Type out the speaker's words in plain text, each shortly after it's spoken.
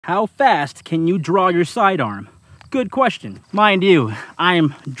How fast can you draw your sidearm? Good question. Mind you,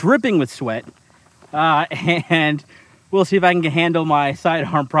 I'm dripping with sweat, and we'll see if I can handle my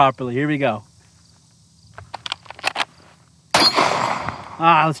sidearm properly. Here we go.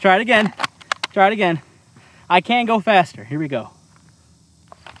 Let's try it again. Try it again. I can go faster. Here we go.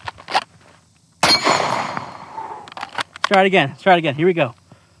 Try it again. Let's try it again. Here we go.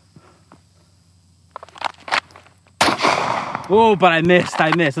 Oh, but I missed.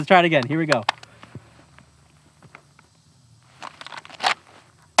 Let's try it again. Here we go.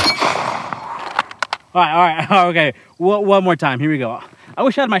 All right, okay. One more time. Here we go. I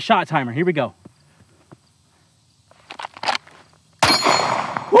wish I had my shot timer. Here we go.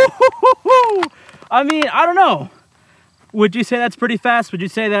 I mean, I don't know. Would you say that's pretty fast? Would you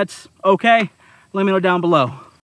say that's okay? Let me know down below.